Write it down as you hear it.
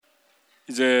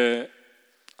이제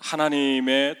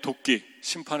하나님의 도끼,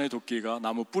 심판의 도끼가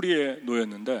나무 뿌리에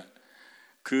놓였는데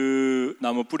그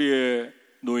나무 뿌리에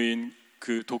놓인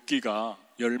그 도끼가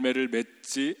열매를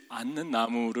맺지 않는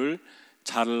나무를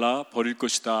잘라 버릴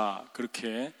것이다,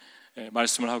 그렇게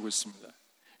말씀을 하고 있습니다.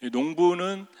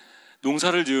 농부는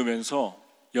농사를 지으면서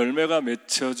열매가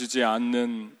맺혀지지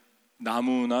않는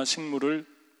나무나 식물을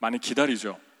많이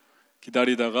기다리죠.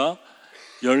 기다리다가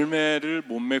열매를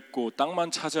못 맺고 땅만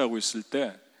차지하고 있을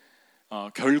때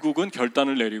결국은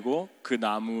결단을 내리고 그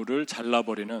나무를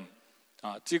잘라버리는,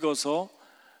 찍어서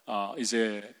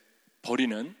이제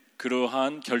버리는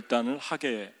그러한 결단을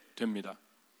하게 됩니다.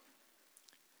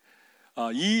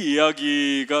 이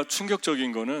이야기가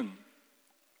충격적인 거는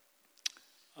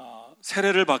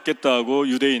세례를 받겠다고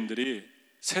유대인들이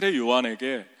세례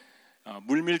요한에게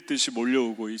물밀듯이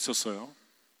몰려오고 있었어요.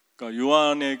 그러니까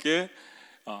요한에게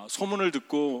소문을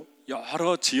듣고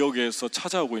여러 지역에서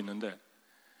찾아오고 있는데,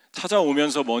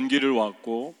 찾아오면서 먼 길을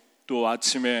왔고 또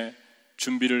아침에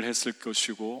준비를 했을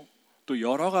것이고 또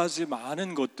여러 가지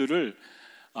많은 것들을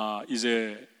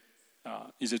이제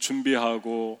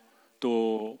준비하고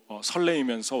또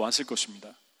설레이면서 왔을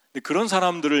것입니다. 근데 그런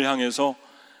사람들을 향해서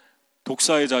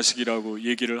독사의 자식이라고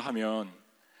얘기를 하면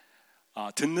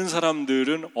듣는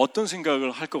사람들은 어떤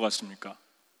생각을 할 것 같습니까?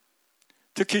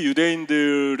 특히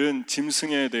유대인들은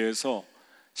짐승에 대해서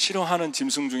싫어하는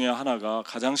짐승 중에 하나가,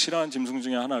 가장 싫어하는 짐승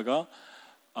중에 하나가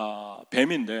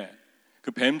뱀인데,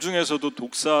 그 뱀 중에서도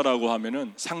독사라고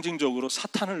하면은 상징적으로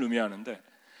사탄을 의미하는데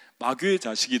마귀의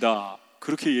자식이다,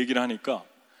 그렇게 얘기를 하니까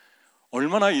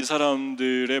얼마나 이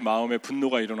사람들의 마음에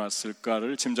분노가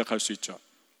일어났을까를 짐작할 수 있죠.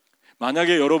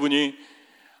 만약에 여러분이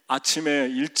아침에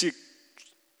일찍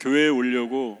교회에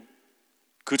오려고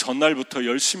그 전날부터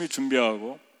열심히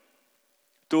준비하고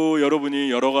또 여러분이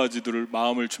여러 가지들을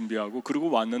마음을 준비하고 그리고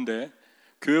왔는데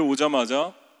교회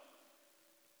오자마자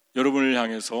여러분을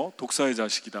향해서 독사의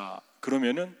자식이다,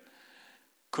 그러면은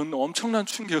그건 엄청난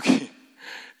충격이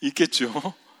있겠죠.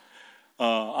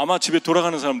 아마 집에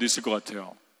돌아가는 사람도 있을 것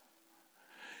같아요.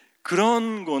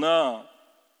 그런 거나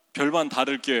별반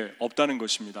다를 게 없다는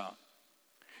것입니다.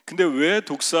 근데 왜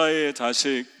독사의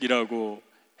자식이라고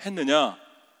했느냐?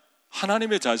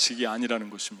 하나님의 자식이 아니라는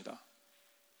것입니다.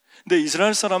 근데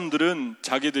이스라엘 사람들은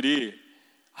자기들이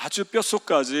아주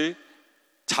뼛속까지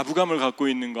자부감을 갖고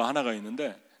있는 거 하나가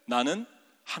있는데, 나는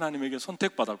하나님에게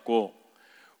선택받았고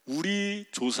우리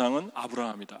조상은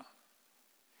아브라함이다.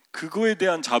 그거에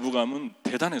대한 자부감은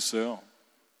대단했어요.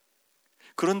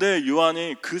 그런데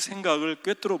요한이 그 생각을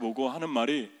꿰뚫어 보고 하는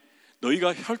말이,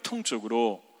 너희가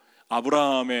혈통적으로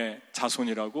아브라함의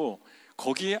자손이라고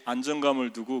거기에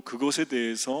안정감을 두고 그것에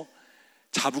대해서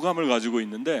자부감을 가지고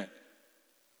있는데,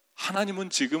 하나님은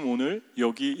지금 오늘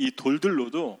여기 이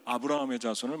돌들로도 아브라함의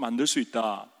자손을 만들 수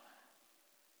있다.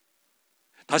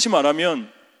 다시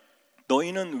말하면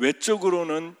너희는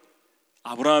외적으로는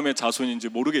아브라함의 자손인지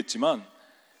모르겠지만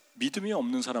믿음이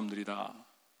없는 사람들이다.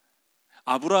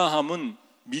 아브라함은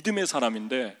믿음의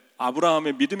사람인데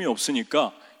아브라함의 믿음이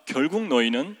없으니까 결국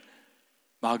너희는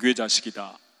마귀의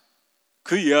자식이다.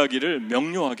 그 이야기를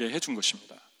명료하게 해준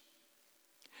것입니다.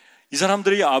 이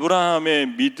사람들이 아브라함의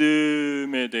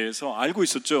믿음에 대해서 알고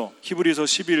있었죠. 히브리서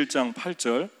 11장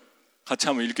 8절 같이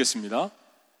한번 읽겠습니다.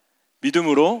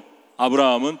 믿음으로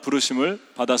아브라함은 부르심을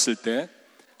받았을 때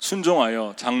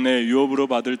순종하여 장래의 유업으로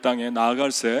받을 땅에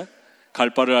나아갈새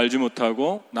갈 바를 알지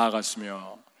못하고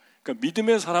나아갔으며, 그러니까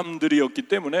믿음의 사람들이었기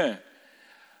때문에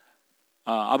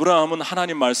아브라함은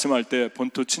하나님 말씀할 때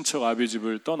본토 친척 아비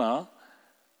집을 떠나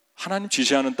하나님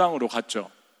지시하는 땅으로 갔죠.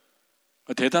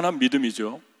 대단한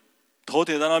믿음이죠. 더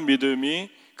대단한 믿음이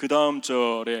그 다음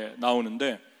절에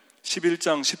나오는데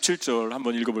 11장 17절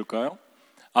한번 읽어볼까요?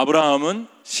 아브라함은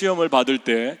시험을 받을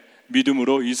때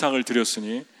믿음으로 이삭을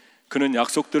드렸으니 그는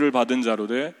약속들을 받은 자로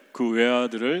돼 그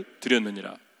외아들을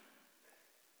드렸느니라.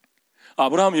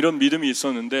 아브라함 이런 믿음이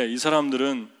있었는데 이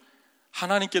사람들은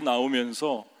하나님께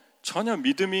나오면서 전혀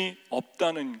믿음이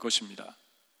없다는 것입니다.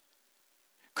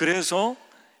 그래서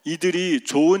이들이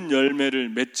좋은 열매를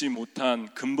맺지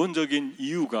못한 근본적인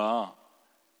이유가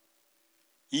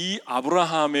이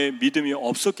아브라함의 믿음이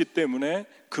없었기 때문에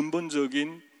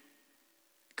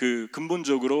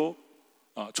근본적으로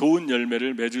좋은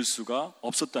열매를 맺을 수가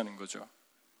없었다는 거죠.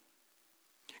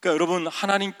 그러니까 여러분,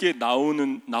 하나님께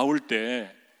나올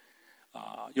때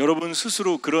여러분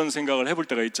스스로 그런 생각을 해볼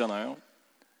때가 있잖아요.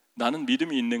 나는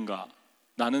믿음이 있는가?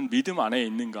 나는 믿음 안에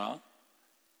있는가?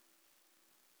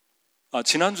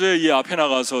 지난주에 이 앞에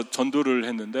나가서 전도를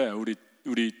했는데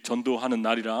우리 전도하는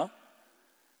날이라,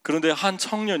 그런데 한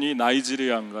청년이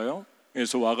나이지리아인가요?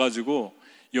 에서 와가지고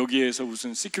여기에서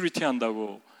무슨 시큐리티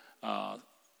한다고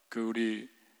우리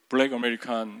블랙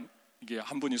아메리칸 이게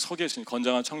한 분이 서 계신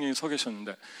건장한 청년이 서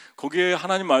계셨는데 거기에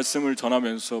하나님 말씀을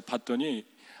전하면서 봤더니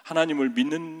하나님을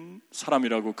믿는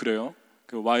사람이라고 그래요.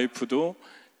 그 와이프도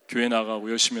교회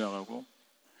나가고 열심히 나가고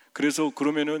그래서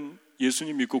그러면은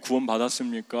예수님 믿고 구원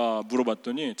받았습니까?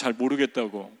 물어봤더니 잘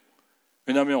모르겠다고.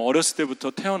 왜냐하면 어렸을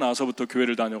때부터 태어나서부터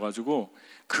교회를 다녀가지고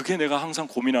그게 내가 항상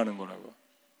고민하는 거라고.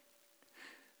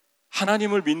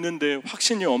 하나님을 믿는데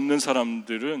확신이 없는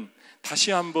사람들은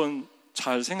다시 한번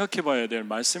잘 생각해 봐야 될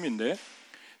말씀인데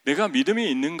내가 믿음이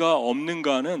있는가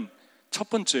없는가는 첫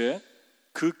번째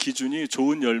그 기준이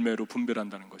좋은 열매로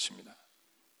분별한다는 것입니다.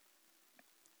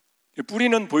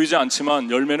 뿌리는 보이지 않지만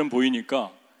열매는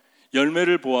보이니까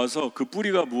열매를 보아서 그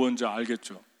뿌리가 무언지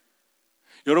알겠죠.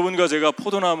 여러분과 제가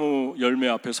포도나무 열매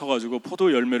앞에 서가지고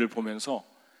포도 열매를 보면서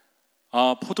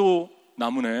아,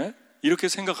 포도나무네 이렇게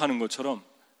생각하는 것처럼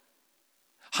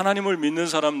하나님을 믿는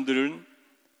사람들은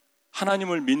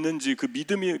하나님을 믿는지 그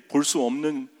믿음이 볼 수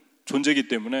없는 존재이기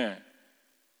때문에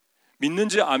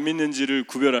믿는지 안 믿는지를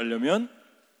구별하려면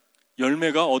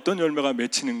열매가 어떤 열매가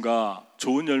맺히는가,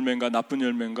 좋은 열매인가 나쁜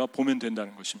열매인가 보면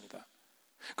된다는 것입니다.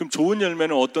 그럼 좋은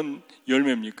열매는 어떤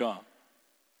열매입니까?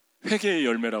 회개의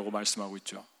열매라고 말씀하고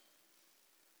있죠.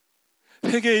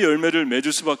 회개의 열매를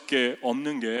맺을 수밖에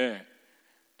없는 게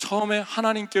처음에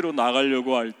하나님께로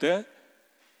나가려고 할 때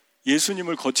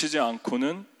예수님을 거치지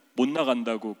않고는 못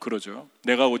나간다고 그러죠.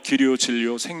 내가 길이요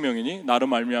진리요 생명이니 나로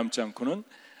말미암지 않고는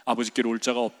아버지께로 올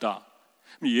자가 없다.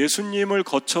 예수님을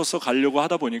거쳐서 가려고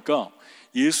하다 보니까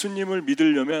예수님을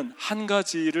믿으려면 한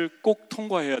가지를 꼭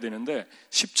통과해야 되는데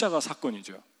십자가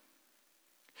사건이죠.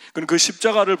 그럼 그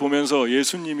십자가를 보면서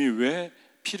예수님이 왜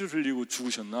피를 흘리고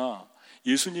죽으셨나?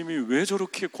 예수님이 왜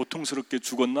저렇게 고통스럽게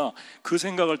죽었나? 그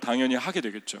생각을 당연히 하게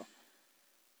되겠죠.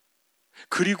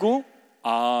 그리고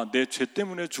아, 내 죄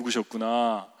때문에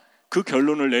죽으셨구나. 그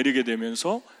결론을 내리게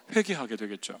되면서 회개하게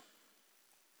되겠죠.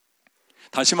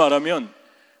 다시 말하면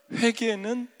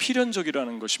회개는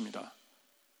필연적이라는 것입니다.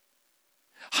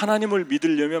 하나님을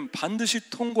믿으려면 반드시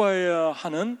통과해야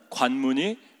하는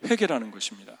관문이 회개라는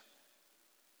것입니다.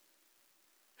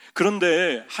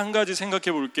 그런데 한 가지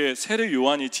생각해 볼 게 세례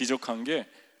요한이 지적한 게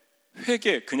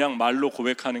회개, 그냥 말로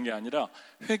고백하는 게 아니라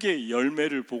회개의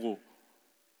열매를 보고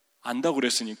안다고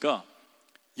그랬으니까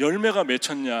열매가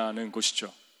맺혔냐는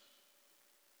것이죠.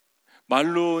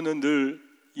 말로는 늘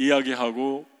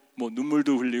이야기하고 뭐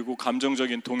눈물도 흘리고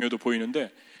감정적인 동요도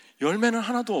보이는데 열매는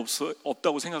하나도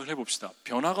없다고 생각을 해봅시다.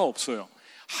 변화가 없어요.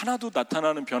 하나도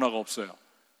나타나는 변화가 없어요.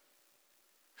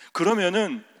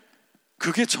 그러면은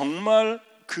그게 정말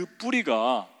그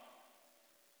뿌리가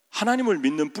하나님을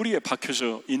믿는 뿌리에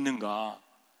박혀져 있는가?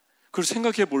 그걸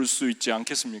생각해 볼 수 있지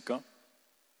않겠습니까?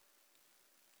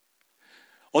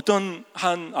 어떤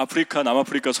한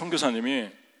남아프리카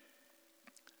선교사님이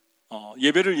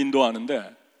예배를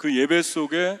인도하는데 그 예배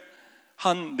속에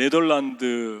한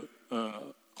네덜란드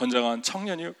건장한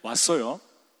청년이 왔어요.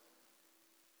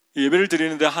 예배를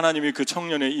드리는데 하나님이 그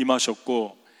청년에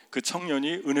임하셨고 그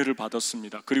청년이 은혜를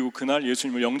받았습니다. 그리고 그날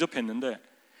예수님을 영접했는데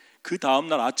그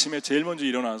다음날 아침에 제일 먼저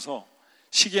일어나서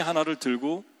시계 하나를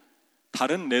들고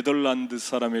다른 네덜란드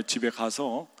사람의 집에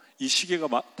가서 이 시계가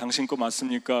당신 거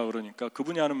맞습니까? 그러니까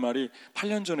그분이 하는 말이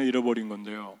 8년 전에 잃어버린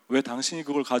건데요. 왜 당신이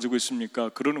그걸 가지고 있습니까?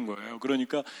 그러는 거예요.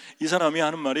 그러니까 이 사람이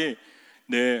하는 말이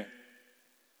네,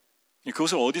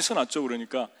 그것을 어디서 났죠?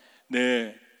 그러니까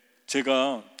네,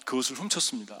 제가 그것을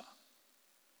훔쳤습니다.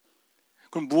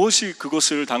 그럼 무엇이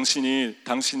그것을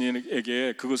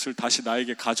당신에게 그것을 다시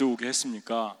나에게 가져오게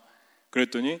했습니까?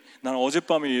 그랬더니 난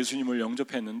어젯밤에 예수님을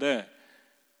영접했는데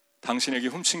당신에게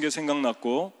훔친 게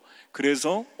생각났고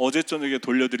그래서 어제 저녁에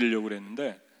돌려드리려고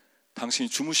그랬는데 당신이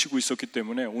주무시고 있었기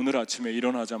때문에 오늘 아침에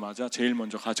일어나자마자 제일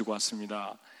먼저 가지고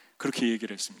왔습니다. 그렇게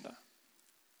얘기를 했습니다.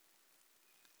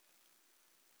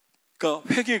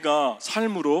 그러니까 회개가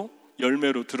삶으로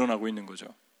열매로 드러나고 있는 거죠.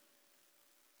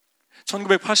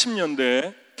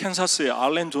 1980년대에 캔사스에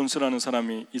알렌 존스라는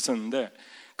사람이 있었는데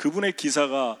그분의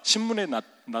기사가 신문에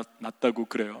났다고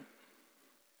그래요.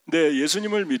 근데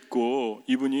예수님을 믿고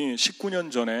이분이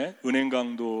 19년 전에 은행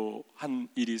강도 한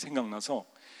일이 생각나서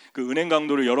그 은행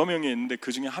강도를 여러 명이 했는데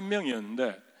그 중에 한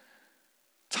명이었는데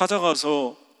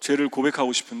찾아가서 죄를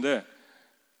고백하고 싶은데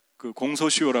그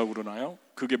공소시효라고 그러나요?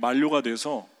 그게 만료가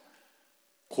돼서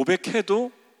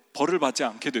고백해도 벌을 받지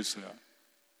않게 됐어요.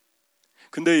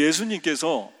 근데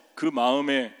예수님께서 그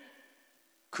마음에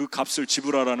그 값을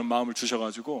지불하라는 마음을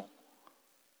주셔가지고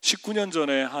 19년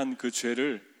전에 한 그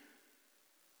죄를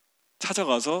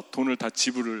찾아가서 돈을 다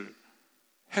지불을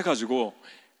해가지고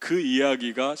그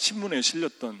이야기가 신문에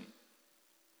실렸던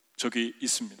적이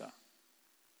있습니다.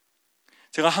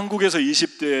 제가 한국에서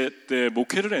 20대 때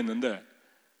목회를 했는데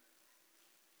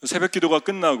새벽 기도가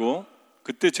끝나고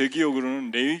그때 제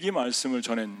기억으로는 레위기 말씀을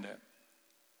전했는데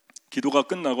기도가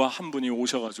끝나고 한 분이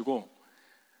오셔가지고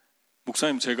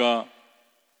목사님 제가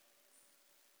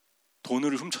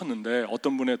돈을 훔쳤는데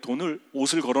어떤 분의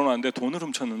옷을 걸어놨는데 돈을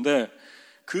훔쳤는데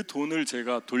그 돈을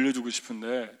제가 돌려주고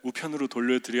싶은데 우편으로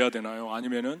돌려드려야 되나요?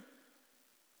 아니면은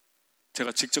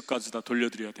제가 직접 가져다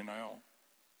돌려드려야 되나요?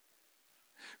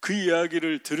 그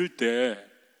이야기를 들을 때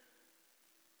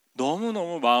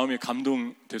너무너무 마음이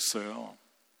감동됐어요.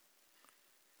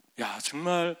 야,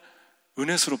 정말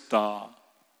은혜스럽다.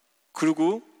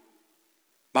 그리고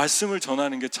말씀을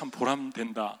전하는 게 참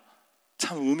보람된다.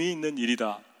 참 의미 있는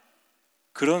일이다.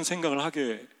 그런 생각을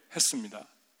하게 했습니다.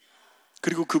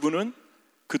 그리고 그분은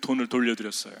그 돈을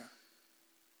돌려드렸어요.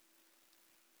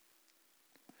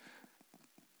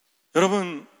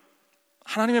 여러분,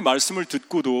 하나님의 말씀을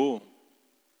듣고도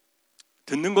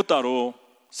듣는 것 따로,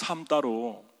 삶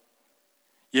따로,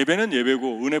 예배는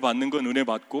예배고 은혜 받는 건 은혜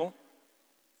받고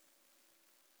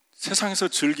세상에서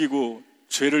즐기고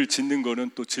죄를 짓는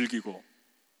거는 또 즐기고.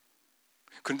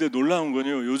 그런데 놀라운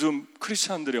건요, 요즘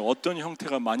크리스찬들의 어떤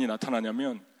형태가 많이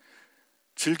나타나냐면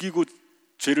즐기고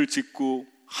죄를 짓고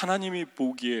하나님이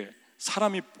보기에,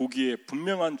 사람이 보기에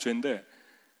분명한 죄인데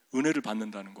은혜를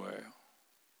받는다는 거예요.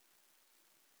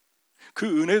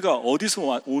 그 은혜가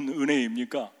어디서 온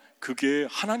은혜입니까? 그게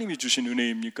하나님이 주신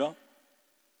은혜입니까?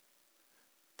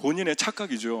 본인의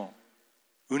착각이죠.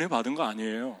 은혜 받은 거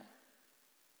아니에요.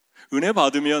 은혜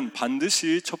받으면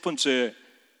반드시 첫 번째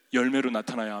열매로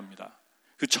나타나야 합니다.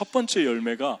 그 첫 번째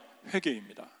열매가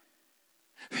회개입니다.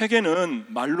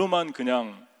 회개는 말로만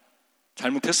그냥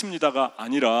잘못했습니다가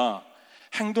아니라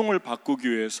행동을 바꾸기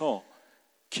위해서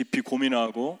깊이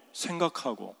고민하고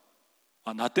생각하고,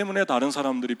 아, 나 때문에 다른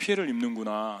사람들이 피해를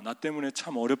입는구나, 나 때문에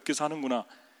참 어렵게 사는구나,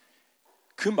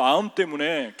 그 마음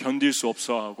때문에 견딜 수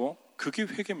없어하고, 그게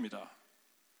회개입니다.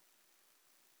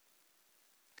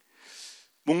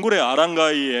 몽골의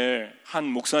아랑가이에 한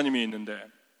목사님이 있는데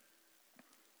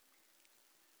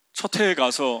첫 해에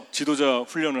가서 지도자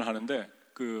훈련을 하는데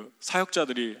그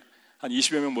사역자들이 한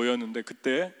 20여 명 모였는데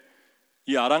그때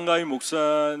이 아랑가이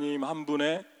목사님 한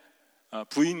분의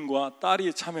부인과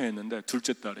딸이 참여했는데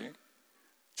둘째 딸이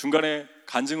중간에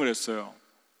간증을 했어요.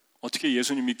 어떻게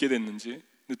예수님 믿게 됐는지.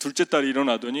 근데 둘째 딸이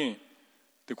일어나더니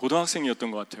고등학생이었던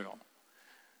것 같아요.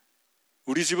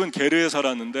 우리 집은 게르에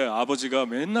살았는데 아버지가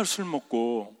맨날 술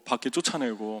먹고 밖에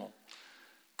쫓아내고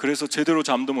그래서 제대로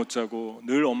잠도 못 자고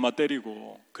늘 엄마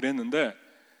때리고 그랬는데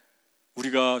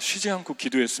우리가 쉬지 않고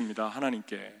기도했습니다,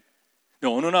 하나님께.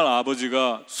 근데 어느 날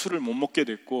아버지가 술을 못 먹게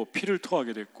됐고 피를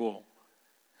토하게 됐고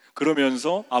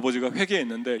그러면서 아버지가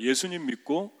회개했는데 예수님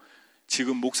믿고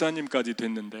지금 목사님까지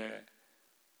됐는데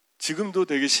지금도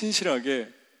되게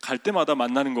신실하게 갈 때마다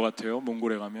만나는 것 같아요.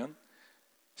 몽골에 가면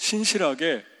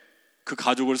신실하게 그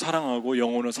가족을 사랑하고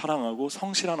영혼을 사랑하고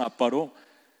성실한 아빠로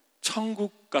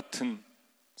천국 같은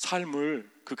삶을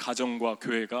그 가정과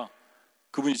교회가,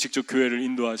 그분이 직접 교회를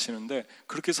인도하시는데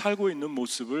그렇게 살고 있는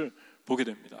모습을 보게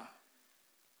됩니다.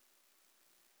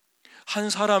 한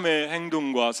사람의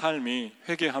행동과 삶이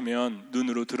회개하면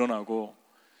눈으로 드러나고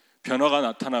변화가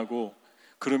나타나고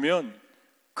그러면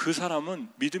그 사람은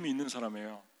믿음이 있는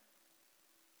사람이에요.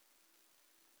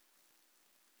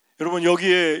 여러분,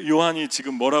 여기에 요한이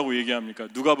지금 뭐라고 얘기합니까?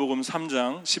 누가복음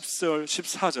 3장 10절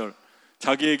 14절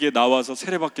자기에게 나와서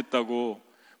세례받겠다고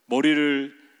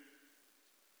머리를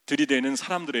들이대는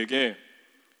사람들에게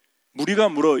무리가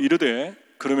물어 이르되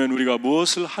그러면 우리가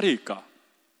무엇을 하리이까?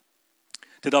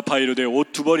 대답하여 이르되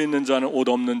옷 두 벌 있는 자는 옷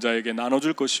없는 자에게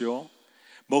나눠줄 것이요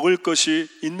먹을 것이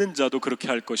있는 자도 그렇게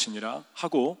할 것이니라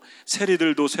하고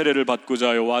세리들도 세례를 받고자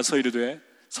하여 와서 이르되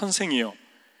선생이여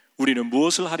우리는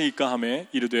무엇을 하리이까 하매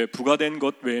이르되 부과된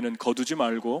것 외에는 거두지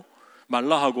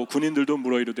말라 하고 군인들도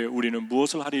물어 이르되 우리는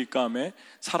무엇을 하리이까 하매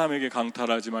사람에게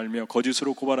강탈하지 말며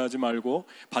거짓으로 고발하지 말고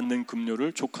받는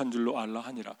급료를 족한 줄로 알라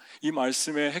하니라. 이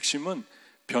말씀의 핵심은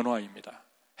변화입니다.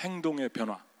 행동의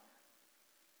변화.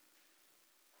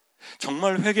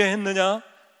 정말 회개했느냐?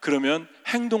 그러면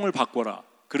행동을 바꿔라.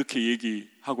 그렇게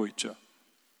얘기하고 있죠.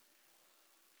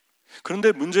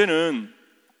 그런데 문제는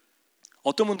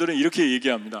어떤 분들은 이렇게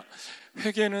얘기합니다.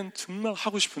 회개는 정말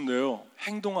하고 싶은데요,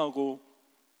 행동하고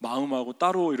마음하고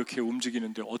따로 이렇게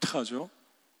움직이는데 어떡하죠?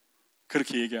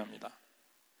 그렇게 얘기합니다.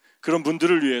 그런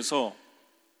분들을 위해서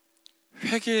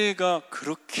회개가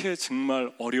그렇게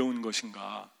정말 어려운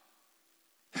것인가,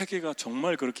 회개가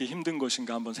정말 그렇게 힘든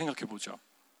것인가 한번 생각해 보죠.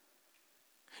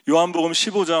 요한복음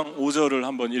 15장 5절을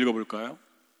한번 읽어볼까요?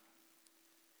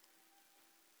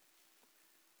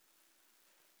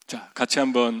 자, 같이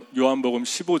한번 요한복음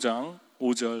 15장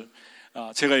 5절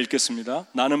제가 읽겠습니다.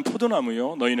 나는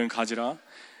포도나무요 너희는 가지라.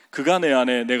 그가 내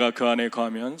안에 내가 그 안에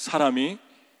거하면 사람이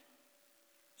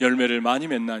열매를 많이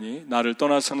맺나니 나를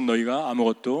떠나서는 너희가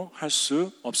아무것도 할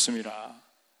수 없음이라.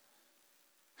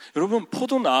 여러분,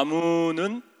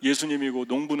 포도나무는 예수님이고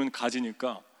농부는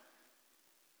가지니까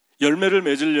열매를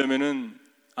맺으려면은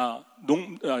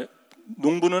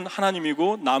농부는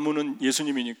하나님이고 나무는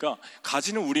예수님이니까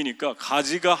가지는 우리니까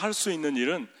가지가 할 수 있는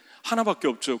일은 하나밖에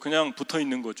없죠. 그냥 붙어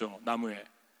있는 거죠, 나무에.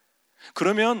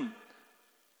 그러면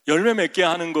열매 맺게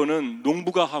하는 거는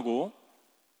농부가 하고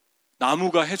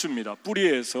나무가 해줍니다.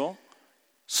 뿌리에서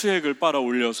수액을 빨아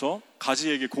올려서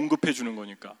가지에게 공급해 주는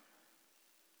거니까.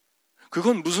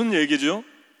 그건 무슨 얘기죠?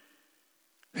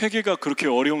 회개가 그렇게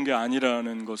어려운 게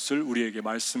아니라는 것을 우리에게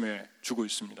말씀해 주고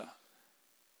있습니다.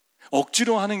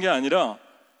 억지로 하는 게 아니라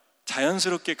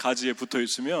자연스럽게 가지에 붙어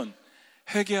있으면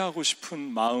회개하고 싶은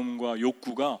마음과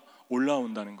욕구가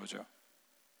올라온다는 거죠.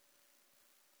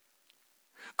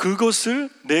 그것을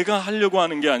내가 하려고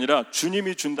하는 게 아니라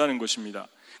주님이 준다는 것입니다.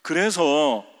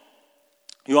 그래서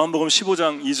요한복음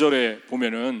 15장 2절에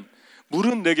보면은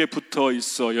물은 내게 붙어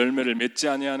있어 열매를 맺지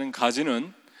아니하는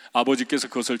가지는 아버지께서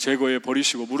그것을 제거해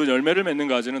버리시고 물은 열매를 맺는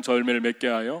가지는 저 열매를 맺게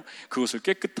하여 그것을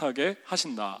깨끗하게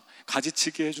하신다.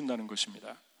 가지치기 해준다는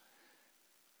것입니다.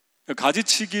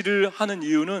 가지치기를 하는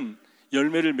이유는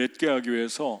열매를 맺게 하기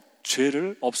위해서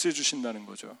죄를 없애주신다는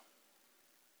거죠.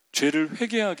 죄를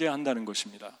회개하게 한다는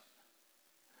것입니다.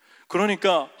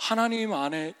 그러니까 하나님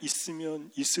안에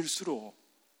있으면 있을수록,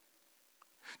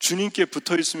 주님께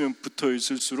붙어 있으면 붙어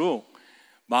있을수록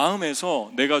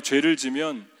마음에서 내가 죄를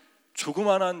지면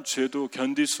조그만한 죄도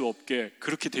견딜 수 없게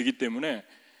그렇게 되기 때문에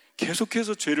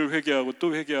계속해서 죄를 회개하고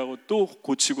또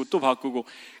고치고 또 바꾸고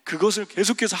그것을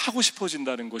계속해서 하고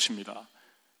싶어진다는 것입니다.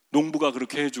 농부가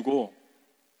그렇게 해주고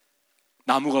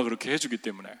나무가 그렇게 해주기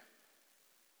때문에.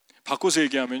 바꿔서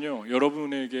얘기하면요,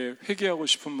 여러분에게 회개하고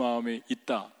싶은 마음이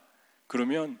있다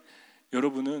그러면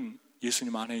여러분은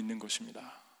예수님 안에 있는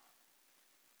것입니다.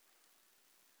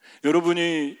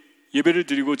 여러분이 예배를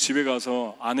드리고 집에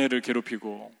가서 아내를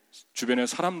괴롭히고 주변의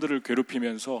사람들을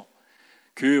괴롭히면서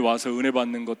교회에 와서 은혜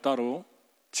받는 것 따로,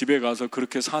 집에 가서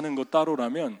그렇게 사는 것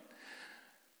따로라면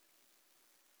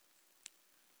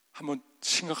한번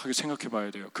심각하게 생각해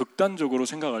봐야 돼요. 극단적으로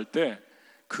생각할 때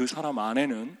그 사람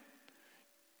안에는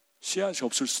씨앗이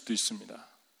없을 수도 있습니다.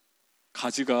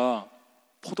 가지가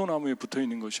포도나무에 붙어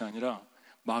있는 것이 아니라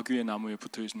마귀의 나무에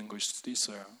붙어 있는 것일 수도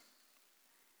있어요.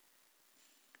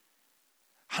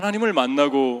 하나님을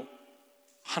만나고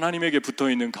하나님에게 붙어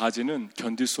있는 가지는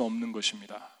견딜 수 없는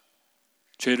것입니다.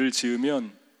 죄를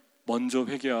지으면 먼저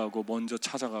회개하고 먼저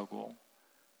찾아가고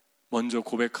먼저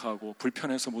고백하고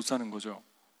불편해서 못 사는 거죠.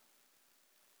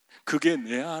 그게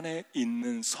내 안에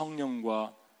있는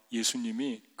성령과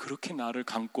예수님이 그렇게 나를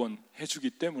강권해 주기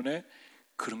때문에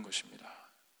그런 것입니다.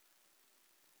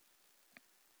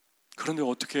 그런데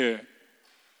어떻게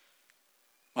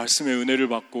말씀의 은혜를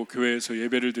받고 교회에서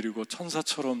예배를 드리고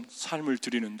천사처럼 삶을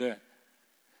드리는데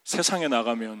세상에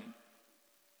나가면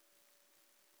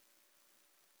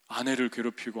아내를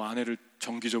괴롭히고 아내를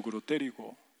정기적으로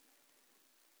때리고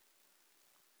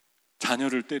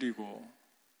자녀를 때리고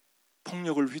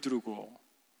폭력을 휘두르고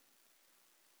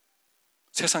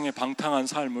세상의 방탕한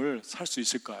삶을 살 수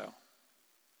있을까요?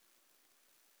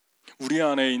 우리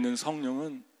안에 있는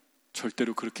성령은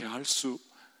절대로 그렇게 할 수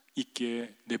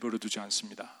있게 내버려 두지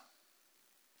않습니다.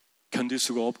 견딜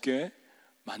수가 없게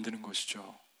만드는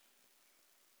것이죠.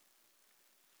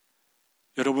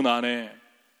 여러분 안에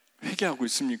회개하고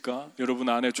있습니까? 여러분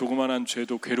안에 조그만한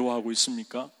죄도 괴로워하고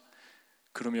있습니까?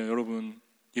 그러면 여러분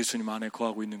예수님 안에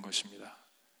거하고 있는 것입니다.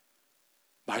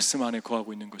 말씀 안에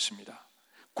거하고 있는 것입니다.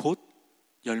 곧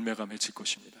열매가 맺힐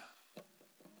것입니다.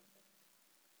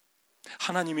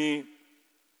 하나님이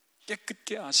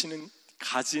깨끗게 하시는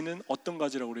가지는 어떤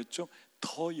가지라고 그랬죠?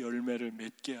 더 열매를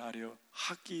맺게 하려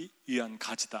하기 위한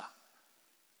가지다.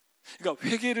 그러니까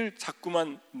회개를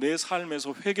자꾸만 내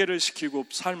삶에서 회개를 시키고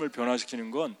삶을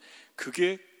변화시키는 건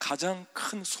그게 가장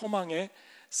큰 소망의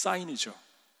사인이죠.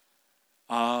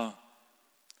 아,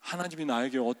 하나님이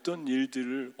나에게 어떤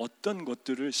일들을, 어떤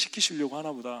것들을 시키시려고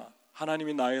하나 보다.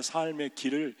 하나님이 나의 삶의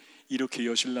길을 이렇게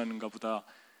여실라는가 보다.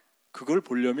 그걸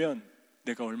보려면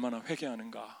내가 얼마나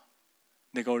회개하는가,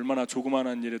 내가 얼마나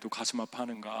조그만한 일에도 가슴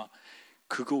아파하는가,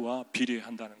 그거와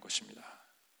비례한다는 것입니다.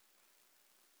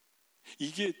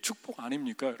 이게 축복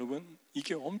아닙니까, 여러분?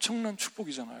 이게 엄청난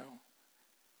축복이잖아요.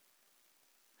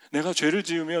 내가 죄를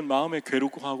지으면 마음에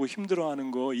괴롭고하고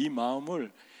힘들어하는 거, 이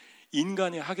마음을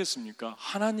인간이 하겠습니까?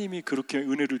 하나님이 그렇게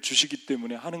은혜를 주시기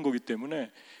때문에 하는 거기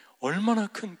때문에 얼마나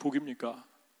큰 복입니까?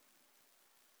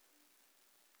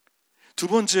 두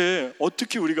번째,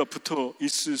 어떻게 우리가 붙어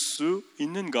있을 수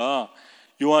있는가?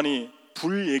 요한이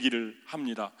불 얘기를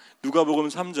합니다. 누가복음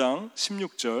 3장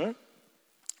 16절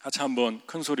같이 한번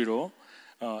큰 소리로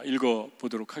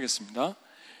읽어보도록 하겠습니다.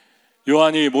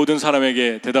 요한이 모든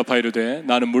사람에게 대답하여 이르되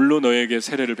나는 물로 너에게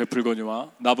세례를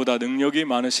베풀거니와 나보다 능력이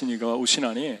많으신 이가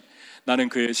오시나니 나는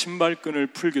그의 신발끈을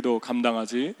풀기도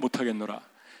감당하지 못하겠노라.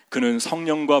 그는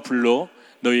성령과 불로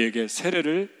너희에게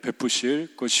세례를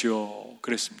베푸실 것이요.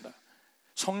 그랬습니다.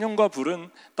 성령과 불은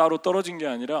따로 떨어진 게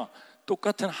아니라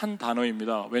똑같은 한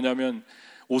단어입니다. 왜냐하면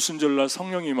오순절날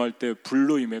성령이 임할 때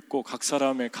불로 임했고 각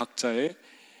사람의 각자의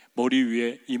머리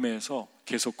위에 임해서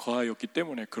계속 거하였기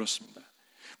때문에 그렇습니다.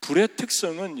 불의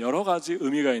특성은 여러 가지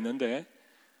의미가 있는데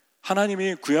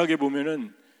하나님이 구약에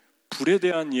보면은 불에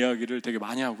대한 이야기를 되게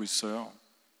많이 하고 있어요.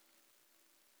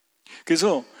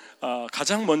 그래서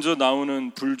가장 먼저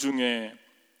나오는 불 중에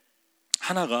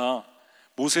하나가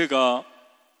모세가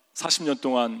 40년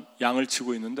동안 양을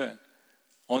치고 있는데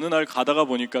어느 날 가다가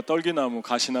보니까 떨기나무,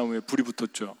 가시나무에 불이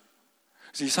붙었죠.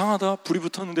 그래서 이상하다, 불이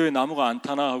붙었는데 왜 나무가 안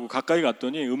타나 하고 가까이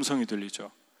갔더니 음성이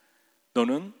들리죠.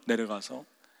 너는 내려가서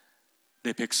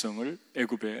내 백성을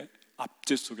애굽의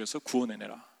압제 속에서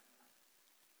구원해내라.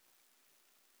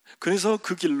 그래서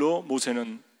그 길로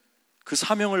모세는 그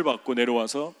사명을 받고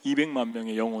내려와서 200만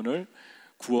명의 영혼을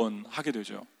구원하게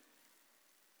되죠.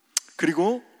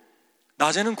 그리고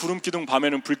낮에는 구름기둥,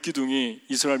 밤에는 불기둥이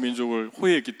이스라엘 민족을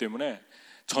호위했기 때문에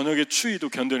저녁의 추위도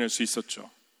견뎌낼 수 있었죠.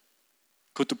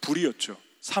 그것도 불이었죠.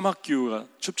 사막 기후가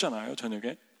춥잖아요,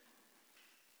 저녁에.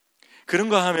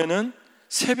 그런가 하면은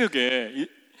새벽에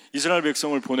이스라엘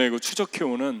백성을 보내고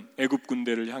추적해오는 애굽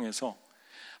군대를 향해서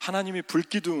하나님이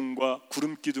불기둥과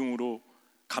구름기둥으로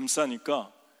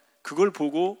감싸니까 그걸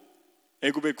보고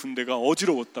애굽의 군대가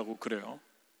어지러웠다고 그래요.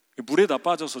 물에 다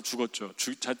빠져서 죽었죠.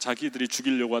 자기들이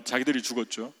죽이려고 자기들이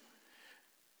죽었죠.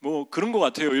 뭐 그런 것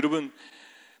같아요. 여러분,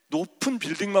 높은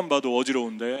빌딩만 봐도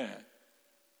어지러운데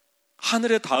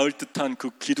하늘에 닿을 듯한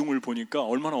그 기둥을 보니까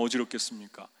얼마나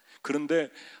어지럽겠습니까? 그런데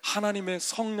하나님의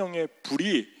성령의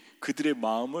불이 그들의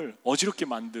마음을 어지럽게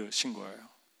만드신 거예요.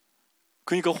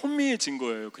 그러니까 혼미해진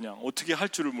거예요. 그냥 어떻게 할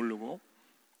줄을 모르고.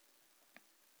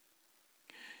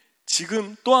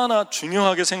 지금 또 하나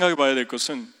중요하게 생각해 봐야 될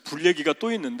것은 불 얘기가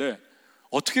또 있는데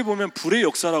어떻게 보면 불의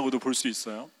역사라고도 볼 수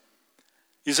있어요.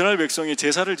 이스라엘 백성이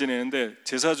제사를 지내는데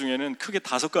제사 중에는 크게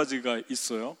 5가지가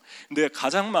있어요. 근데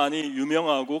가장 많이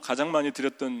유명하고 가장 많이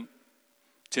드렸던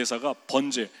제사가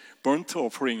번제, burnt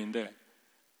offering인데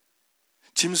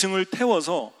짐승을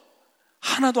태워서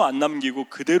하나도 안 남기고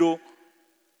그대로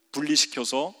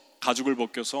분리시켜서 가죽을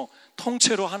벗겨서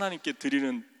통째로 하나님께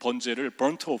드리는 번제를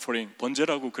burnt offering,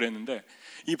 번제라고 그랬는데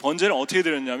이 번제는 어떻게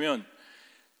드렸냐면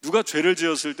누가 죄를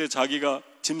지었을 때 자기가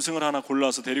짐승을 하나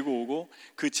골라서 데리고 오고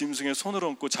그 짐승의 손을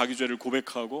얹고 자기 죄를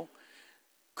고백하고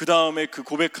그 다음에 그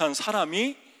고백한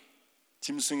사람이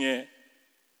짐승의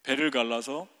배를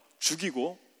갈라서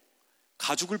죽이고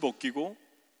가죽을 벗기고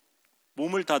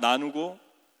몸을 다 나누고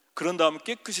그런 다음에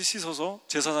깨끗이 씻어서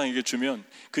제사장에게 주면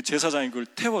그 제사장이 그걸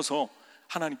태워서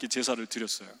하나님께 제사를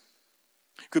드렸어요.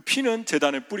 그 피는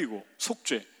제단에 뿌리고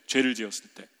속죄, 죄를 지었을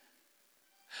때.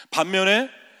 반면에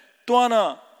또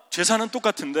하나 제사는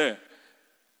똑같은데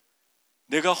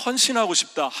내가 헌신하고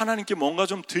싶다, 하나님께 뭔가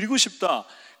좀 드리고 싶다,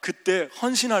 그때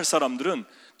헌신할 사람들은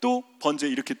또 번제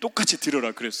이렇게 똑같이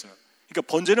드려라 그랬어요. 그러니까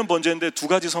번제는 번제인데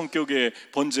 2가지 성격의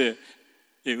번제의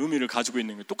의미를 가지고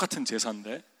있는 게 똑같은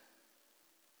제사인데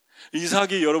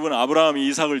이삭이 여러분 아브라함이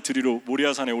이삭을 드리러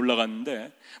모리아산에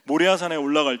올라갔는데 모리아산에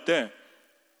올라갈 때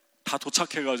다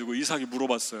도착해가지고 이삭이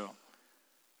물어봤어요.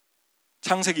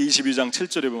 창세기 22장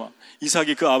 7절에 보면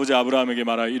이삭이 그 아버지 아브라함에게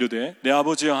말하여 이르되 내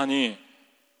아버지여 하니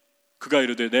그가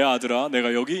이르되 내 아들아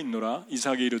내가 여기 있노라.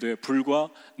 이삭이 이르되 불과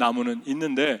나무는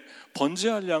있는데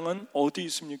번제할 양은 어디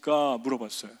있습니까?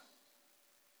 물어봤어요.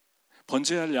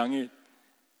 번제할 양이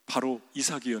바로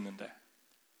이삭이었는데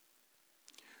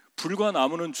불과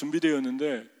나무는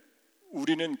준비되었는데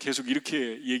우리는 계속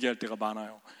이렇게 얘기할 때가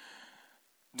많아요.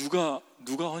 누가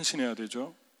헌신해야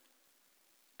되죠?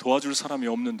 도와줄 사람이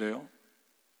없는데요?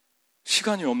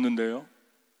 시간이 없는데요?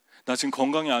 나 지금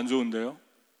건강이 안 좋은데요?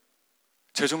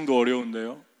 재정도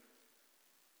어려운데요?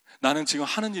 나는 지금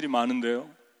하는 일이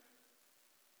많은데요?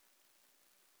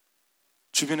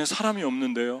 주변에 사람이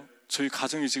없는데요? 저희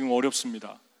가정이 지금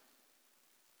어렵습니다.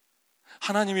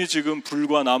 하나님이 지금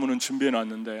불과 나무는 준비해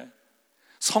놨는데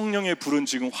성령의 불은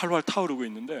지금 활활 타오르고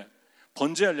있는데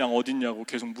번제할 양 어딨냐고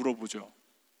계속 물어보죠.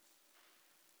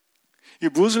 이게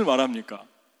무엇을 말합니까?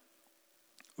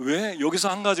 왜 여기서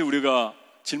한 가지 우리가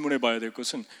질문해 봐야 될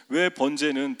것은 왜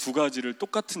번제는 2가지를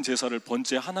똑같은 제사를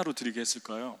번제 하나로 드리게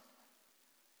했을까요?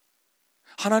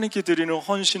 하나님께 드리는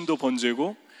헌신도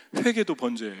번제고 회개도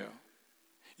번제예요.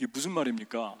 이게 무슨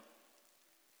말입니까?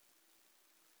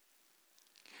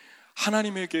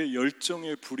 하나님에게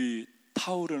열정의 불이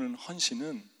타오르는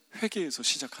헌신은 회개에서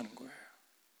시작하는 거예요.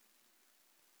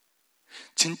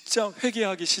 진짜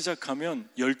회개하기 시작하면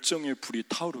열정의 불이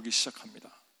타오르기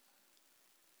시작합니다.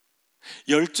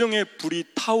 열정의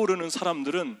불이 타오르는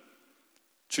사람들은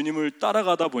주님을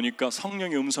따라가다 보니까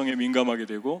성령의 음성에 민감하게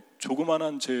되고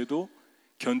조그만한 죄에도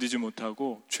견디지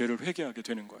못하고 죄를 회개하게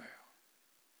되는 거예요.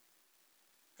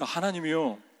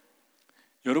 하나님이요,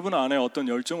 여러분 안에 어떤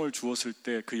열정을 주었을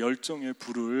때 그 열정의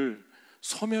불을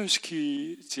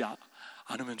소멸시키지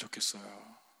않으면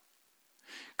좋겠어요.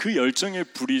 그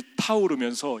열정의 불이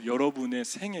타오르면서 여러분의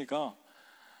생애가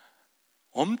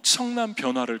엄청난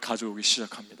변화를 가져오기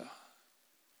시작합니다.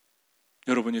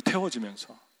 여러분이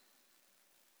태워지면서.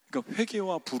 그러니까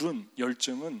회개와 불은,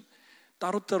 열정은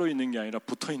따로따로 있는 게 아니라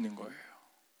붙어 있는 거예요.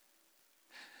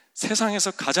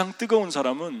 세상에서 가장 뜨거운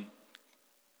사람은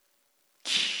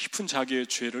깊은 자기의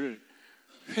죄를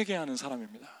회개하는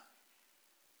사람입니다.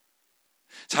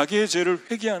 자기의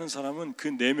죄를 회개하는 사람은 그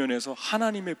내면에서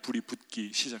하나님의 불이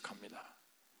붙기 시작합니다.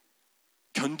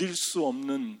 견딜 수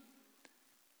없는,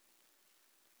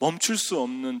 멈출 수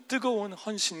없는 뜨거운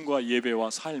헌신과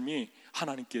예배와 삶이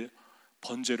하나님께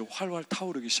번제로 활활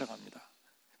타오르기 시작합니다.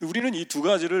 우리는 이 두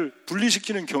가지를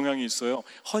분리시키는 경향이 있어요.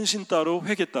 헌신 따로,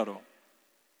 회개 따로.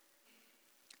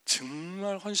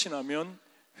 정말 헌신하면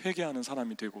회개하는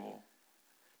사람이 되고,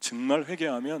 정말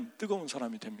회개하면 뜨거운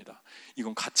사람이 됩니다.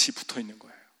 이건 같이 붙어 있는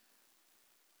거예요.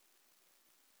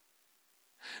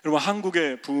 여러분,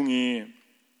 한국의 부흥이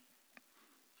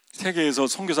세계에서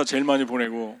선교사 제일 많이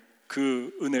보내고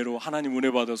그 은혜로 하나님 은혜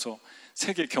받아서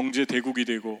세계 경제 대국이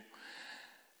되고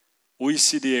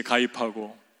OECD에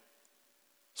가입하고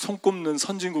손꼽는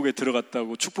선진국에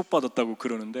들어갔다고 축복받았다고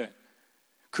그러는데,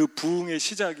 그 부흥의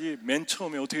시작이 맨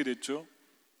처음에 어떻게 됐죠?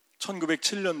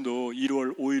 1907년도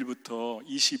 1월 5일부터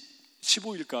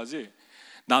 15일까지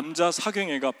남자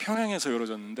사경회가 평양에서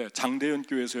열어졌는데, 장대현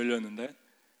교회에서 열렸는데,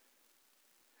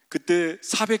 그때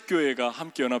 400교회가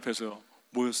함께 연합해서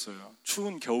모였어요.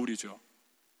 추운 겨울이죠.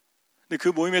 근데 그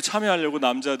모임에 참여하려고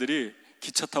남자들이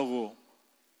기차 타고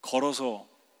걸어서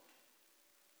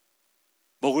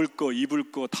먹을 거,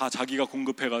 입을 거 다 자기가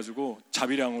공급해가지고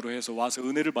자비량으로 해서 와서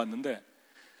은혜를 받는데,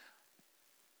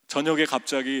 저녁에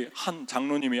갑자기 한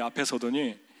장로님이 앞에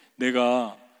서더니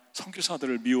내가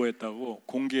선교사들을 미워했다고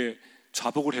공개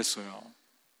자복을 했어요.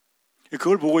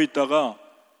 그걸 보고 있다가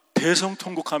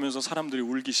대성통곡하면서 사람들이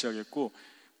울기 시작했고,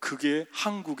 그게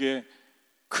한국의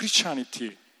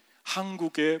크리스찬이티,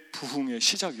 한국의 부흥의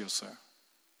시작이었어요.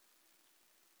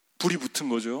 불이 붙은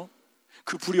거죠.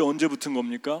 그 불이 언제 붙은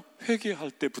겁니까?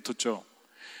 회개할 때 붙었죠.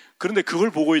 그런데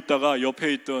그걸 보고 있다가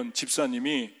옆에 있던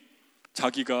집사님이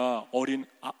자기가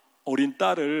어린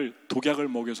딸을 독약을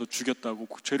먹여서 죽였다고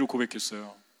죄를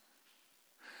고백했어요.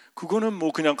 그거는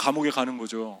뭐 그냥 감옥에 가는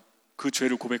거죠. 그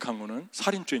죄를 고백한 거는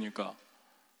살인죄니까.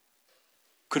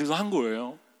 그래서 한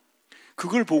거예요.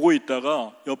 그걸 보고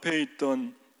있다가 옆에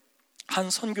있던 한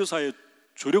선교사의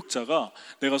조력자가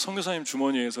내가 선교사님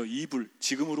주머니에서 이불,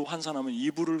 지금으로 환산하면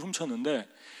이불을 훔쳤는데,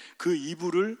 그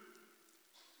이불을,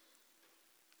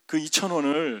 그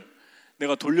 2,000원을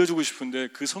내가 돌려주고 싶은데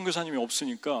그 선교사님이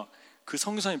없으니까 그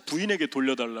선교사님 부인에게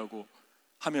돌려달라고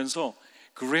하면서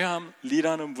그레함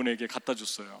리라는 분에게 갖다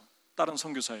줬어요. 다른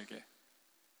선교사에게.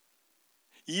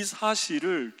 이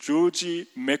사실을 조지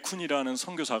맥쿤이라는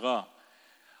선교사가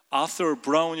아서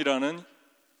브라운이라는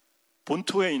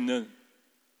본토에 있는,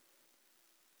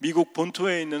 미국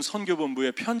본토에 있는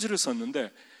선교본부에 편지를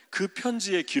썼는데, 그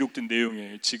편지에 기록된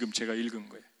내용이에요. 지금 제가 읽은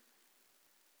거예요.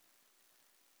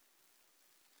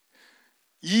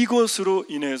 이것으로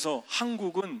인해서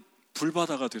한국은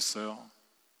불바다가 됐어요.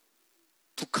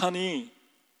 북한이,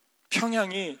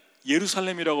 평양이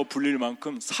예루살렘이라고 불릴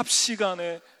만큼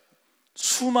삽시간에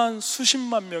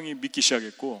수십만 명이 믿기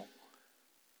시작했고,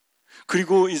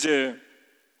 그리고 이제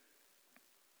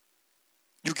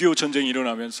 6.25 전쟁이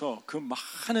일어나면서 그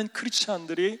많은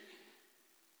크리스찬들이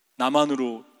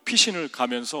남한으로 피신을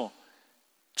가면서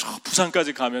저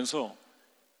부산까지 가면서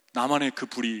남한의 그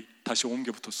불이 다시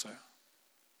옮겨 붙었어요.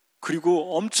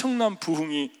 그리고 엄청난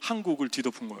부흥이 한국을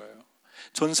뒤덮은 거예요.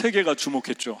 전 세계가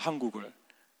주목했죠, 한국을.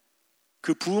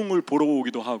 그 부흥을 보러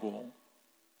오기도 하고.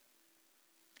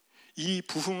 이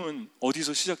부흥은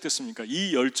어디서 시작됐습니까?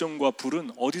 이 열정과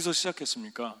불은 어디서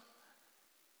시작했습니까?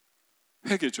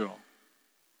 회개죠.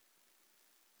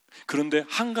 그런데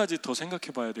한 가지 더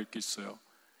생각해 봐야 될 게 있어요.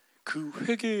 그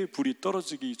회개의 불이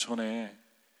떨어지기 전에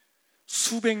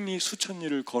수백 리 수천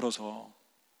리를 걸어서,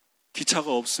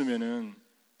 기차가 없으면은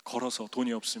걸어서,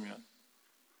 돈이 없으면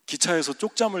기차에서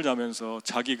쪽잠을 자면서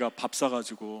자기가 밥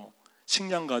사가지고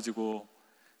식량 가지고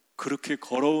그렇게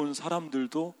걸어온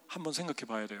사람들도 한번 생각해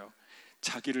봐야 돼요.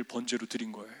 자기를 번제로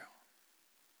드린 거예요.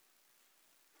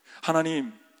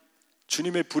 하나님,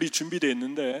 주님의 불이 준비되어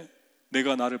있는데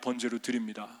내가 나를 번제로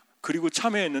드립니다. 그리고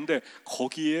참여했는데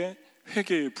거기에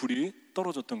회개의 불이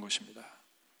떨어졌던 것입니다.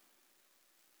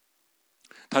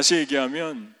 다시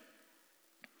얘기하면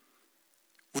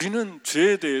우리는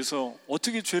죄에 대해서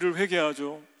어떻게 죄를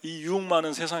회개하죠? 이 유혹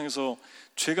많은 세상에서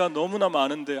죄가 너무나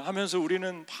많은데 하면서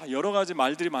우리는 여러 가지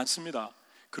말들이 많습니다.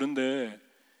 그런데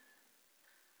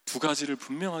두 가지를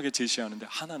분명하게 제시하는데,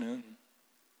 하나는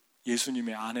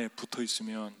예수님의 안에 붙어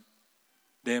있으면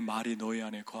내 말이 너희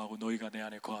안에 거하고 너희가 내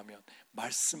안에 거하면,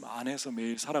 말씀 안에서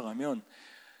매일 살아가면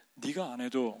네가 안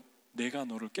해도 내가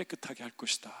너를 깨끗하게 할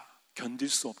것이다. 견딜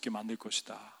수 없게 만들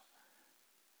것이다.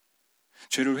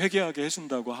 죄를 회개하게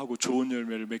해준다고 하고 좋은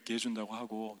열매를 맺게 해준다고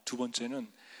하고, 두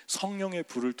번째는 성령의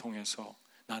불을 통해서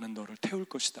나는 너를 태울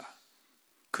것이다.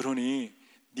 그러니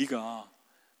네가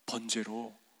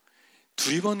번제로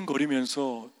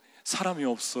두리번거리면서 사람이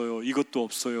없어요, 이것도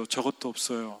없어요, 저것도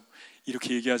없어요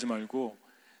이렇게 얘기하지 말고,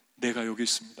 내가 여기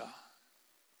있습니다,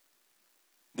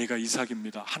 내가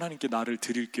이삭입니다, 하나님께 나를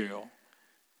드릴게요.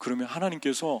 그러면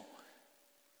하나님께서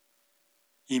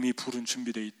이미 불은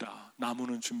준비되어 있다,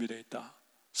 나무는 준비되어 있다,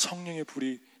 성령의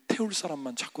불이 태울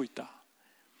사람만 찾고 있다.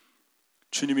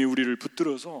 주님이 우리를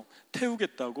붙들어서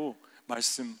태우겠다고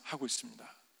말씀하고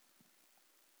있습니다.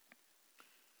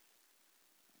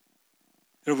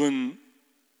 여러분,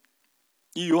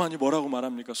 이 요한이 뭐라고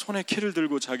말합니까? 손에 키를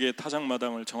들고 자기의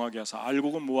타작마당을 정하게 하사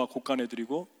알곡은 모아 곡간에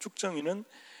들이고 쭉정이는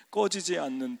꺼지지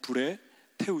않는 불에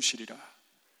태우시리라.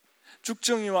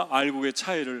 쭉정이와 알곡의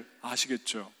차이를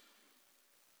아시겠죠?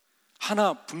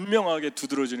 하나 분명하게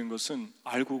두드러지는 것은,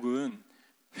 알곡은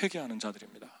회개하는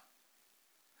자들입니다.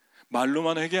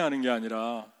 말로만 회개하는 게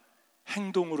아니라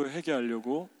행동으로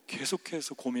회개하려고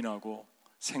계속해서 고민하고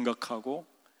생각하고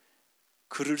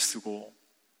글을 쓰고,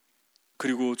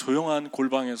 그리고 조용한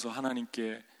골방에서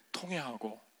하나님께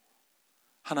통회하고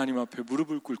하나님 앞에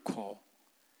무릎을 꿇고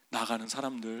나가는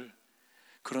사람들,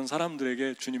 그런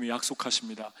사람들에게 주님이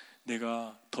약속하십니다.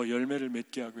 내가 더 열매를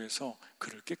맺게 하기 위해서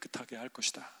그를 깨끗하게 할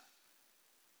것이다.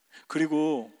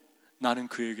 그리고 나는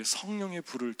그에게 성령의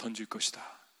불을 던질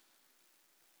것이다.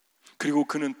 그리고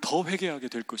그는 더 회개하게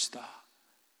될 것이다.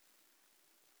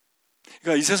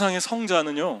 그러니까 이 세상의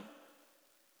성자는요,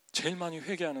 제일 많이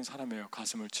회개하는 사람이에요.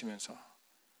 가슴을 치면서.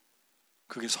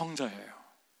 그게 성자예요.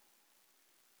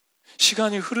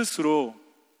 시간이 흐를수록,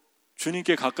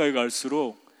 주님께 가까이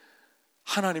갈수록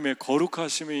하나님의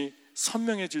거룩하심이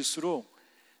선명해질수록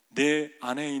내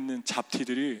안에 있는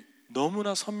잡티들이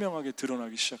너무나 선명하게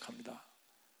드러나기 시작합니다.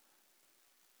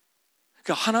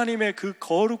 그러니까 하나님의 그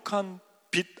거룩한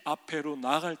빛 앞에로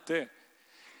나아갈 때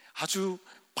아주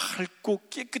밝고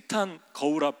깨끗한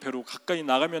거울 앞에로 가까이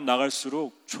나가면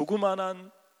나갈수록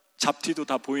조그만한 잡티도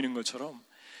다 보이는 것처럼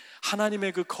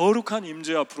하나님의 그 거룩한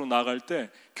임재 앞으로 나갈 때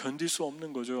견딜 수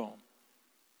없는 거죠.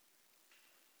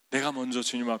 내가 먼저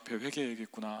주님 앞에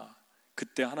회개해야겠구나.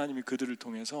 그때 하나님이 그들을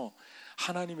통해서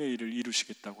하나님의 일을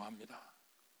이루시겠다고 합니다.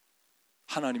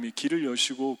 하나님이 길을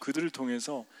여시고 그들을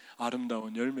통해서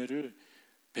아름다운 열매를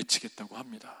맺히겠다고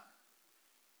합니다.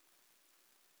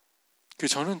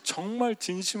 저는 정말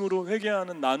진심으로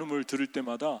회개하는 나눔을 들을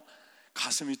때마다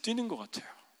가슴이 뛰는 것 같아요.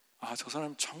 아, 저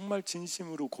사람 정말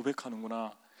진심으로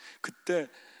고백하는구나. 그때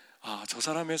저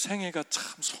사람의 생애가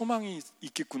참 소망이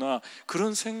있겠구나,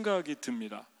 그런 생각이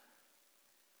듭니다.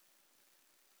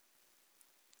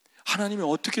 하나님이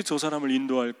어떻게 저 사람을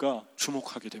인도할까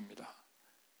주목하게 됩니다.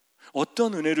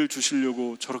 어떤 은혜를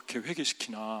주시려고 저렇게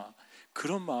회개시키나,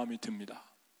 그런 마음이 듭니다.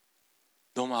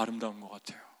 너무 아름다운 것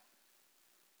같아요.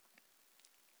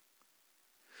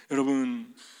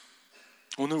 여러분,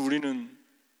 오늘 우리는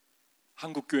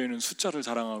한국교회는 숫자를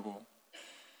자랑하고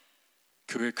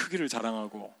교회 크기를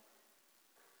자랑하고,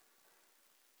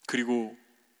 그리고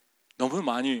너무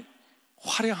많이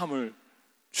화려함을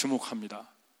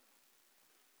주목합니다.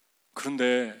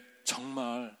 그런데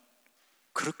정말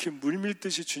그렇게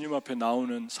물밀듯이 주님 앞에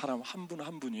나오는 사람 한 분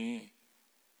한 분이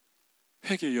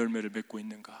회개의 열매를 맺고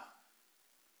있는가?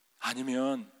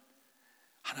 아니면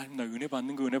하나님, 나 은혜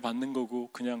받는 거 은혜 받는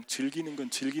거고 그냥 즐기는 건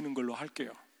즐기는 걸로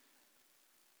할게요,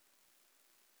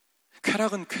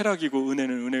 쾌락은 쾌락이고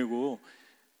은혜는 은혜고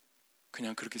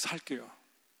그냥 그렇게 살게요.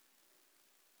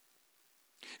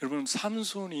 여러분,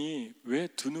 삼손이 왜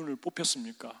두 눈을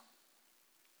뽑혔습니까?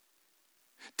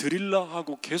 드릴라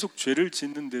하고 계속 죄를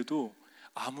짓는데도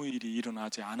아무 일이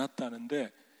일어나지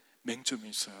않았다는데 맹점이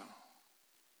있어요.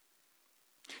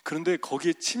 그런데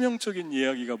거기에 치명적인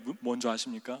이야기가 뭔지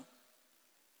아십니까?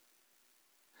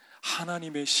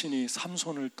 하나님의 신이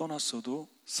삼손을 떠났어도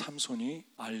삼손이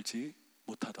알지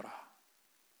못하더라.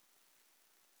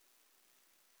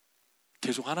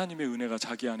 계속 하나님의 은혜가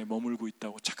자기 안에 머물고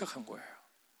있다고 착각한 거예요.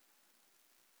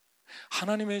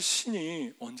 하나님의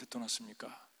신이 언제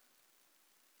떠났습니까?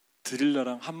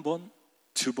 드릴라랑 한 번,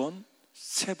 두 번,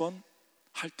 세 번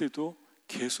할 때도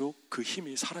계속 그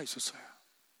힘이 살아 있었어요.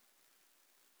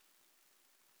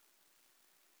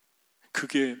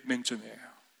 그게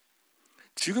맹점이에요.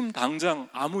 지금 당장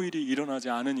아무 일이 일어나지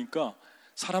않으니까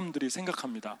사람들이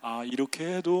생각합니다. 아,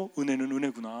 이렇게 해도 은혜는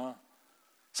은혜구나.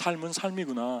 삶은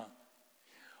삶이구나.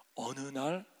 어느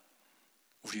날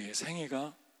우리의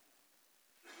생애가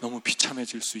너무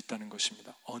비참해질 수 있다는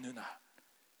것입니다. 어느 날.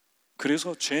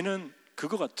 그래서 죄는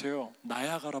그거 같아요.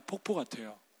 나야가라 폭포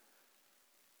같아요.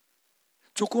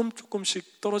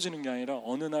 조금씩 떨어지는 게 아니라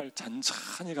어느 날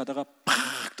잔잔히 가다가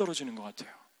팍 떨어지는 것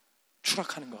같아요.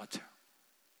 추락하는 것 같아요.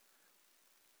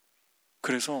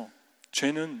 그래서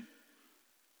죄는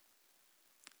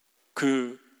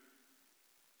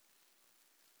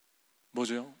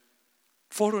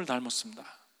폴을 닮았습니다.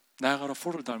 나야가라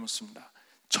폴을 닮았습니다.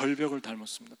 절벽을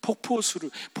닮았습니다.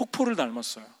 폭포를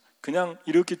닮았어요. 그냥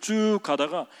이렇게 쭉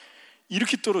가다가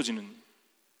이렇게 떨어지는,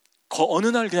 어느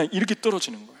날 그냥 이렇게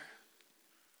떨어지는 거예요.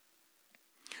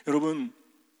 여러분,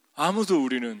 아무도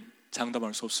우리는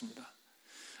장담할 수 없습니다.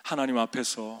 하나님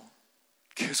앞에서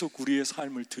계속 우리의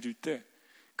삶을 드릴 때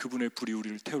그분의 불이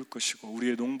우리를 태울 것이고,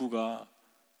 우리의 농부가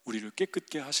우리를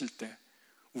깨끗게 하실 때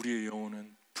우리의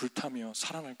영혼은 불타며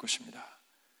살아날 것입니다.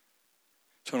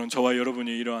 저는 저와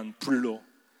여러분이 이러한 불로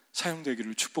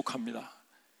사용되기를 축복합니다.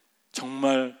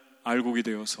 정말 알곡이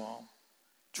되어서,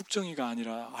 쭉정이가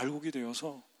아니라 알곡이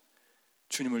되어서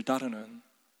주님을 따르는,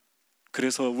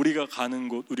 그래서 우리가 가는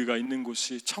곳, 우리가 있는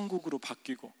곳이 천국으로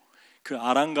바뀌고, 그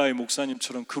아랑가의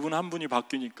목사님처럼 그분 한 분이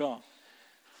바뀌니까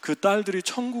그 딸들이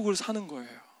천국을 사는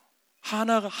거예요.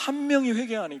 한 명이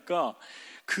회개하니까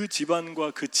그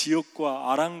집안과 그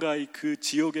지역과 아랑가의 그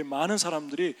지역의 많은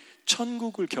사람들이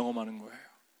천국을 경험하는 거예요.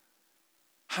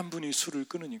 한 분이 술을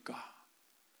끊으니까,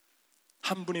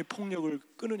 한 분이 폭력을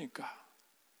끊으니까.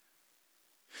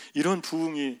 이런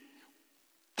부흥이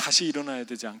다시 일어나야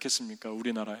되지 않겠습니까?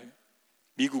 우리나라에,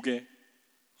 미국에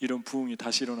이런 부흥이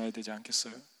다시 일어나야 되지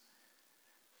않겠어요?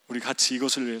 우리 같이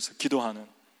이것을 위해서 기도하는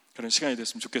그런 시간이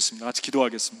됐으면 좋겠습니다. 같이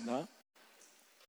기도하겠습니다.